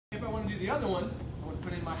the other one. I'm going to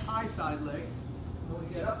put in my high side leg. I'm going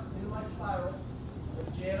to get up into my spiral. I'm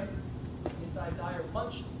going to jam inside dire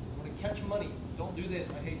punch. I'm going to catch money. Don't do this.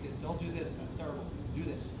 I hate this. Don't do this. That's terrible. Do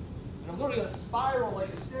this. And I'm literally going to spiral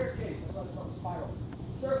like a staircase. That's why it's called spiral.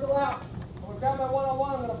 Circle out. I'm going to grab my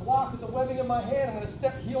one-on-one. I'm going to block with the webbing of my hand. I'm going to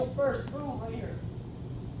step heel first. Boom, right here.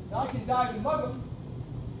 Now I can dive and mug him.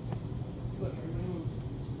 Look, everybody moves.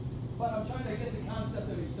 But I'm trying to get the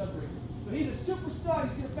concept of a Studbreaker. So he's a super stud.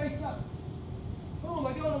 He's going to face up. Boom,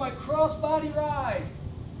 I go into my cross body ride.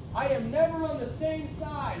 I am never on the same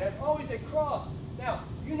side. I'm always a cross. Now,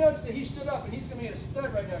 you notice that he stood up and he's going to be a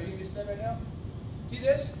stud right now. Are you going to be a stud right now? See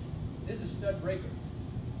this? This is Studbreaker.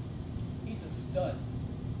 He's a stud.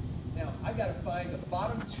 Now, I got to find the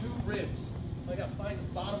bottom two ribs. So I got to find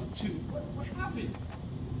the bottom two. What happened?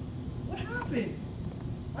 What happened?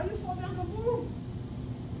 Why you fall down kaboom?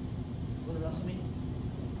 You want to wrestle me?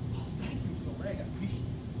 Oh, thank you for the leg. I appreciate it.